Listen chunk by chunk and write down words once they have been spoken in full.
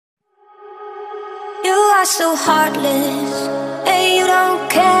are so heartless, and you don't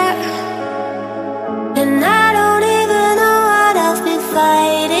care. And I don't even know what I've been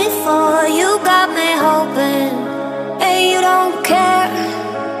fighting for. You got me hoping, and you don't care.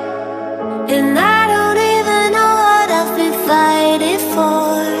 And I don't even know what I've been fighting for.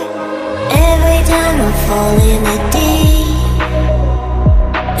 Every time I fall in the deep,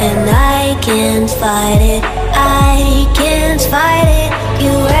 and I can't fight it, I can't fight it.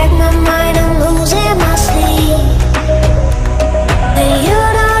 You wreck my mind, I'm losing my sleep. And you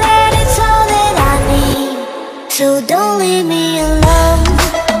know that it's all that I need, so don't leave me alone.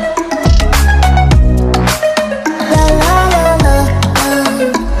 La la la la,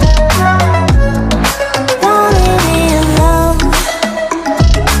 don't leave me alone.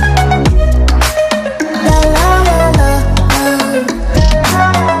 La la la la,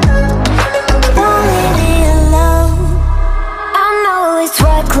 don't leave me alone. I know it's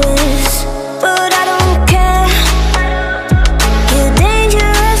reckless, but I don't care. You're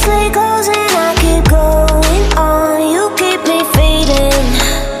dangerously close and I keep going on. You keep me fading,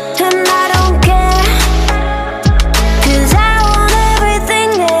 and I don't care. 'Cause I want everything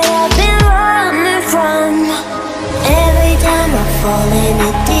that I've been running from. Every time I fall in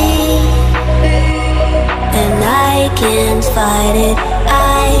the deep, and I can't fight it,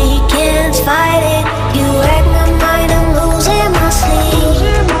 I can't fight it. You wreck my mind, I'm losing my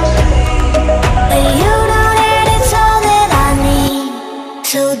sleep. And you know that it's all that I need,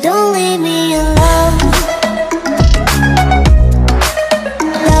 so don't leave me alone.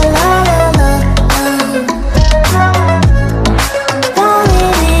 La la la la, don't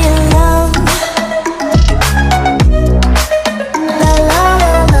leave me alone. La la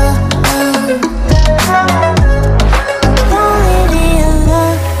la la, don't leave me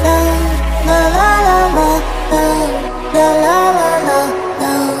alone. La la la la, la la la la,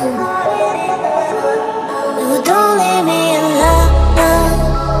 don't leave me alone.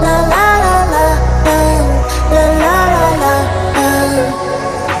 La la la la, la la la la,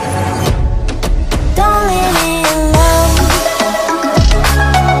 don't leave me alone.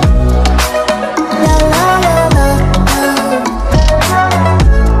 La la la la,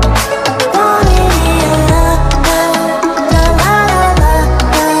 don't leave me alone. La la la la,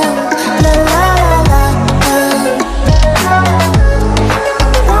 la la la la,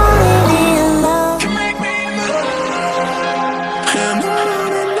 don't leave me alone.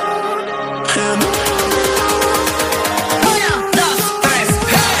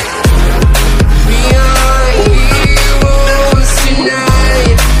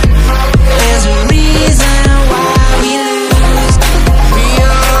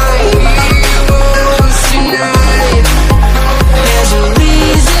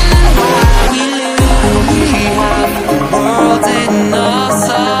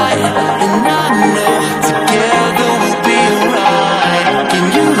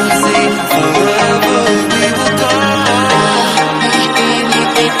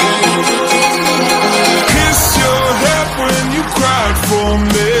 Kiss your head when you cried for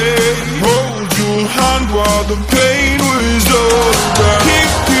me. Hold your hand while the